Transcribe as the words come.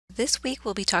This week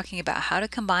we'll be talking about how to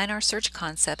combine our search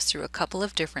concepts through a couple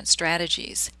of different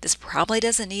strategies. This probably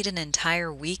doesn't need an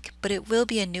entire week, but it will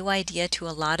be a new idea to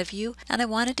a lot of you, and I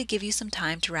wanted to give you some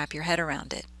time to wrap your head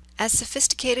around it. As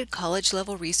sophisticated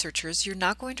college-level researchers, you're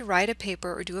not going to write a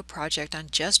paper or do a project on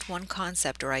just one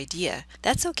concept or idea.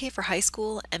 That's okay for high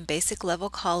school and basic level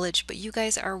college, but you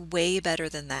guys are way better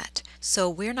than that. So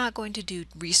we're not going to do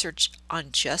research on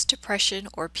just depression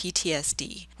or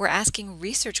PTSD. We're asking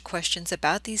research questions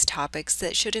about these topics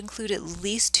that should include at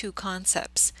least two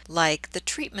concepts, like the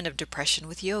treatment of depression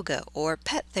with yoga or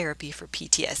pet therapy for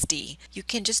PTSD. You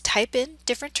can just type in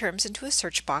different terms into a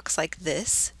search box like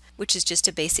this, which is just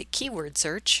a basic keyword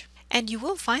search, and you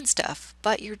will find stuff,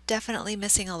 but you're definitely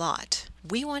missing a lot.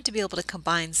 We want to be able to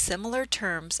combine similar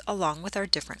terms along with our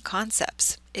different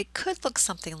concepts. It could look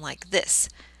something like this.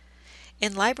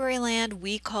 In library land,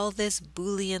 we call this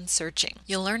Boolean searching.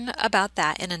 You'll learn about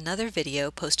that in another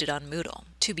video posted on Moodle.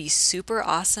 To be super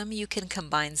awesome, you can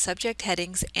combine subject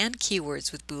headings and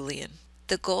keywords with Boolean.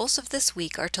 The goals of this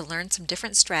week are to learn some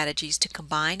different strategies to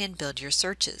combine and build your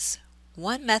searches.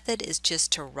 One method is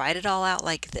just to write it all out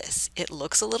like this. It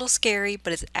looks a little scary,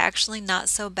 but it's actually not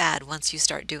so bad once you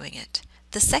start doing it.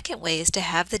 The second way is to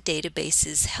have the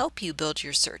databases help you build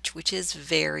your search, which is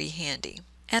very handy.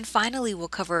 And finally, we'll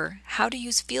cover how to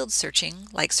use field searching,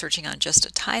 like searching on just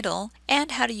a title,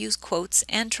 and how to use quotes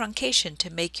and truncation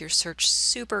to make your search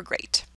super great.